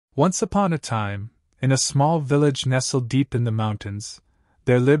Once upon a time, in a small village nestled deep in the mountains,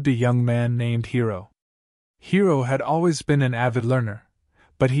 there lived a young man named Hiro. Hiro had always been an avid learner,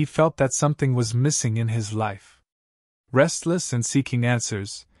 but he felt that something was missing in his life. Restless and seeking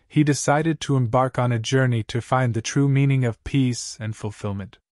answers, he decided to embark on a journey to find the true meaning of peace and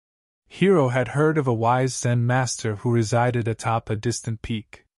fulfillment. Hiro had heard of a wise Zen master who resided atop a distant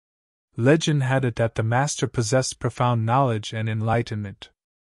peak. Legend had it that the master possessed profound knowledge and enlightenment.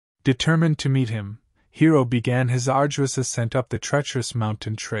 Determined to meet him, Hiro began his arduous ascent up the treacherous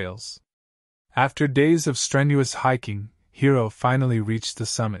mountain trails. After days of strenuous hiking, Hiro finally reached the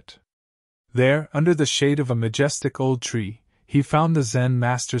summit. There, under the shade of a majestic old tree, he found the Zen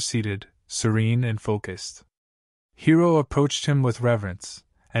master seated, serene and focused. Hiro approached him with reverence,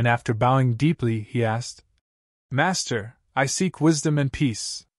 and after bowing deeply, he asked, "Master, I seek wisdom and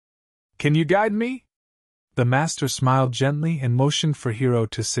peace. Can you guide me?" The master smiled gently and motioned for Hiro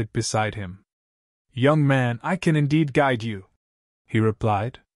to sit beside him. "Young man, I can indeed guide you," he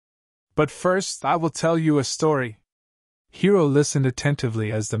replied. "But first, I will tell you a story." Hiro listened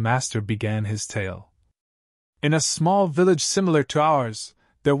attentively as the master began his tale. In a small village similar to ours,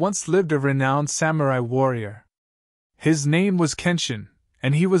 there once lived a renowned samurai warrior. His name was Kenshin,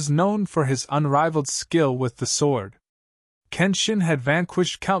 and he was known for his unrivaled skill with the sword. Kenshin had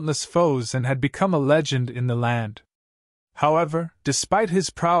vanquished countless foes and had become a legend in the land. However, despite his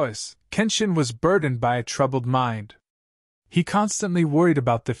prowess, Kenshin was burdened by a troubled mind. He constantly worried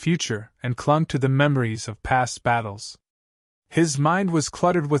about the future and clung to the memories of past battles. His mind was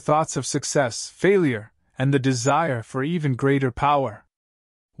cluttered with thoughts of success, failure, and the desire for even greater power.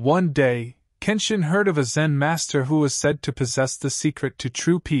 One day, Kenshin heard of a Zen master who was said to possess the secret to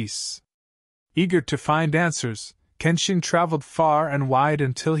true peace. Eager to find answers, Kenshin traveled far and wide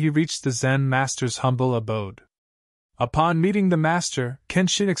until he reached the Zen master's humble abode. Upon meeting the master,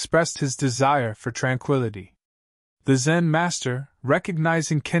 Kenshin expressed his desire for tranquility. The Zen master,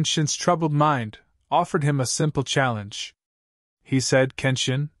 recognizing Kenshin's troubled mind, offered him a simple challenge. He said,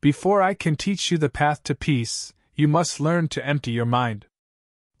 "Kenshin, before I can teach you the path to peace, you must learn to empty your mind."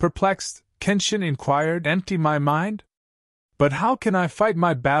 Perplexed, Kenshin inquired, "Empty my mind? But how can I fight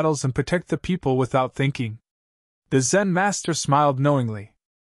my battles and protect the people without thinking?" The Zen master smiled knowingly.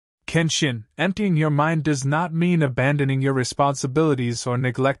 "Kenshin, emptying your mind does not mean abandoning your responsibilities or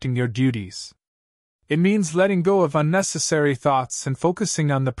neglecting your duties. It means letting go of unnecessary thoughts and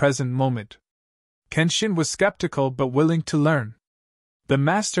focusing on the present moment." Kenshin was skeptical but willing to learn. The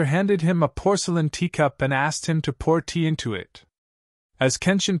master handed him a porcelain teacup and asked him to pour tea into it. As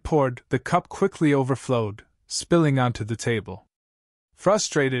Kenshin poured, the cup quickly overflowed, spilling onto the table.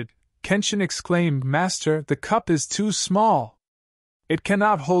 Frustrated, Kenshin exclaimed, "Master, the cup is too small. It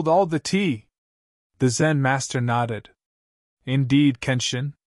cannot hold all the tea." The Zen master nodded. "Indeed,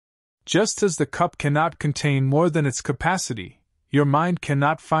 Kenshin. Just as the cup cannot contain more than its capacity, your mind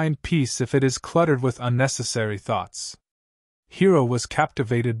cannot find peace if it is cluttered with unnecessary thoughts." Hiro was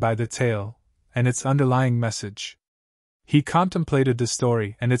captivated by the tale and its underlying message. He contemplated the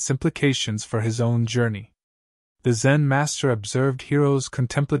story and its implications for his own journey. The Zen master observed Hiro's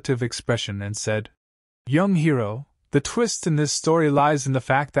contemplative expression and said, "Young Hiro, the twist in this story lies in the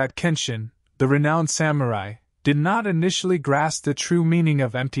fact that Kenshin, the renowned samurai, did not initially grasp the true meaning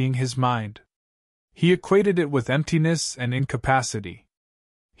of emptying his mind. He equated it with emptiness and incapacity."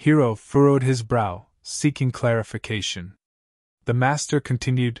 Hiro furrowed his brow, seeking clarification. The master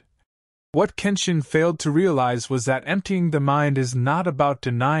continued, "What Kenshin failed to realize was that emptying the mind is not about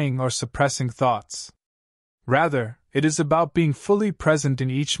denying or suppressing thoughts. Rather, it is about being fully present in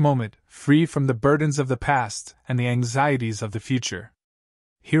each moment, free from the burdens of the past and the anxieties of the future."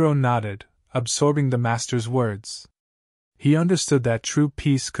 Hiro nodded, absorbing the master's words. He understood that true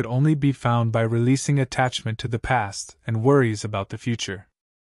peace could only be found by releasing attachment to the past and worries about the future.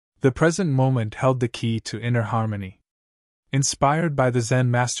 The present moment held the key to inner harmony. Inspired by the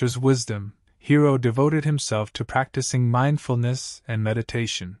Zen master's wisdom, Hiro devoted himself to practicing mindfulness and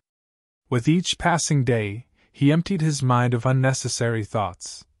meditation. With each passing day, he emptied his mind of unnecessary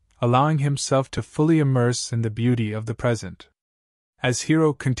thoughts, allowing himself to fully immerse in the beauty of the present. As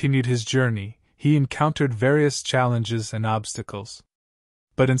Hiro continued his journey, he encountered various challenges and obstacles.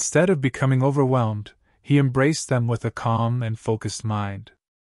 But instead of becoming overwhelmed, he embraced them with a calm and focused mind.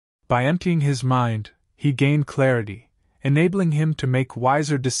 By emptying his mind, he gained clarity, enabling him to make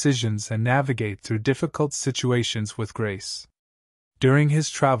wiser decisions and navigate through difficult situations with grace. During his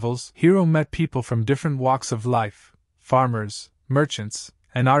travels, Hiro met people from different walks of life, farmers, merchants,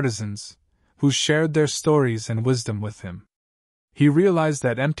 and artisans, who shared their stories and wisdom with him. He realized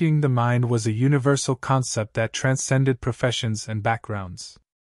that emptying the mind was a universal concept that transcended professions and backgrounds.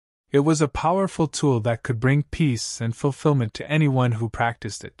 It was a powerful tool that could bring peace and fulfillment to anyone who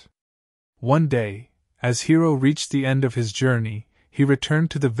practiced it. One day, as Hiro reached the end of his journey, he returned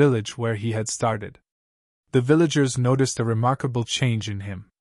to the village where he had started. The villagers noticed a remarkable change in him.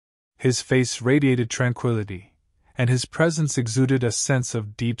 His face radiated tranquility, and his presence exuded a sense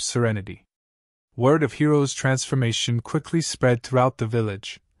of deep serenity. Word of Hiro's transformation quickly spread throughout the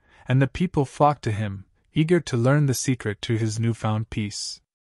village, and the people flocked to him, eager to learn the secret to his newfound peace.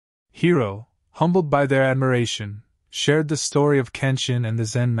 Hiro, humbled by their admiration, shared the story of Kenshin and the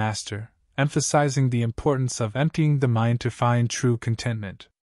Zen master, emphasizing the importance of emptying the mind to find true contentment.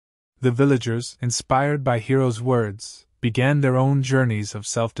 The villagers, inspired by Hiro's words, began their own journeys of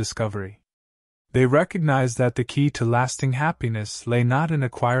self-discovery. They recognized that the key to lasting happiness lay not in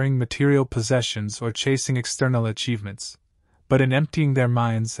acquiring material possessions or chasing external achievements, but in emptying their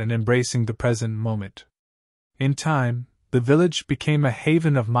minds and embracing the present moment. In time, the village became a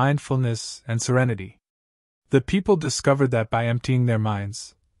haven of mindfulness and serenity. The people discovered that by emptying their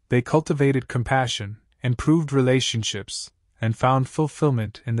minds, they cultivated compassion, improved relationships, and found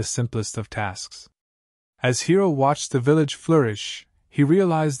fulfillment in the simplest of tasks. As Hiro watched the village flourish, he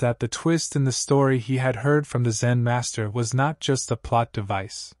realized that the twist in the story he had heard from the Zen master was not just a plot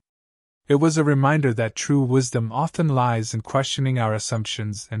device. It was a reminder that true wisdom often lies in questioning our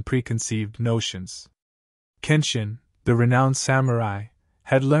assumptions and preconceived notions. Kenshin, the renowned samurai,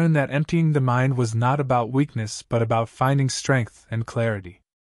 had learned that emptying the mind was not about weakness but about finding strength and clarity.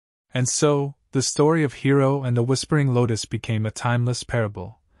 And so, the story of Hiro and the Whispering Lotus became a timeless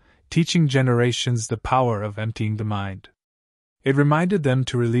parable, teaching generations the power of emptying the mind. It reminded them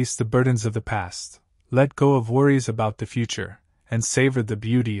to release the burdens of the past, let go of worries about the future, and savor the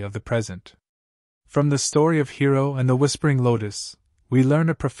beauty of the present. From the story of Hiro and the Whispering Lotus, we learn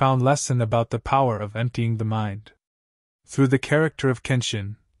a profound lesson about the power of emptying the mind. Through the character of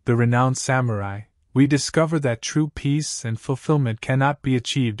Kenshin, the renowned samurai, we discover that true peace and fulfillment cannot be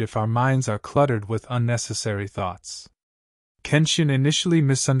achieved if our minds are cluttered with unnecessary thoughts. Kenshin initially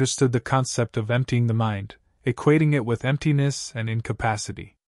misunderstood the concept of emptying the mind, equating it with emptiness and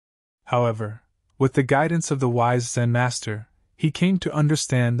incapacity. However, with the guidance of the wise Zen master, he came to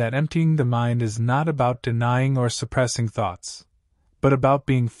understand that emptying the mind is not about denying or suppressing thoughts, but about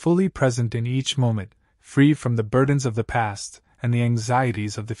being fully present in each moment, free from the burdens of the past and the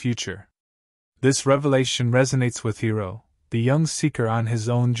anxieties of the future. This revelation resonates with Hiro, the young seeker on his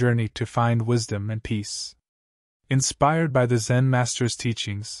own journey to find wisdom and peace. Inspired by the Zen master's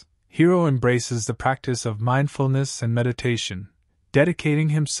teachings, Hiro embraces the practice of mindfulness and meditation, dedicating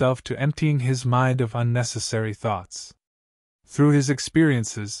himself to emptying his mind of unnecessary thoughts. Through his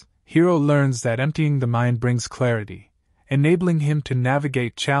experiences, Hiro learns that emptying the mind brings clarity, enabling him to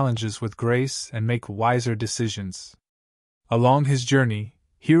navigate challenges with grace and make wiser decisions. Along his journey,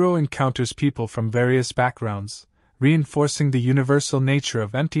 Hiro encounters people from various backgrounds, reinforcing the universal nature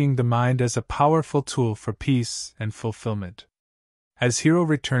of emptying the mind as a powerful tool for peace and fulfillment. As Hiro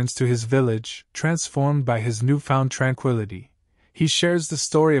returns to his village, transformed by his newfound tranquility, he shares the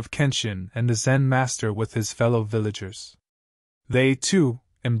story of Kenshin and the Zen master with his fellow villagers. They, too,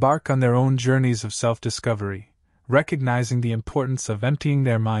 embark on their own journeys of self-discovery, recognizing the importance of emptying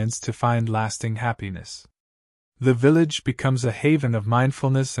their minds to find lasting happiness. The village becomes a haven of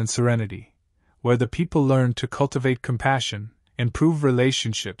mindfulness and serenity, where the people learn to cultivate compassion, improve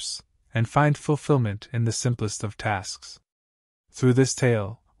relationships, and find fulfillment in the simplest of tasks. Through this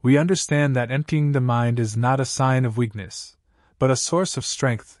tale, we understand that emptying the mind is not a sign of weakness, but a source of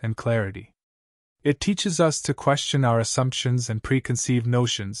strength and clarity. It teaches us to question our assumptions and preconceived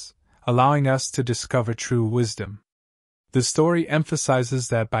notions, allowing us to discover true wisdom. The story emphasizes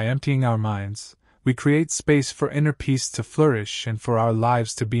that by emptying our minds, we create space for inner peace to flourish and for our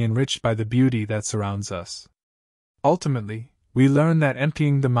lives to be enriched by the beauty that surrounds us. Ultimately, we learn that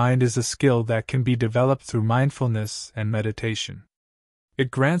emptying the mind is a skill that can be developed through mindfulness and meditation. It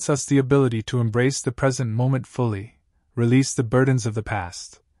grants us the ability to embrace the present moment fully, release the burdens of the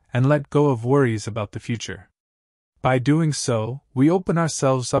past, and let go of worries about the future. By doing so, we open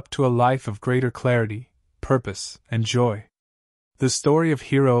ourselves up to a life of greater clarity, purpose, and joy. The story of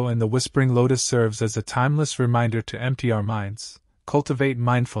Hiro and the Whispering Lotus serves as a timeless reminder to empty our minds, cultivate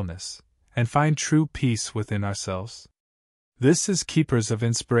mindfulness, and find true peace within ourselves. This is Keepers of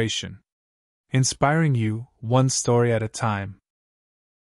Inspiration, inspiring you, one story at a time.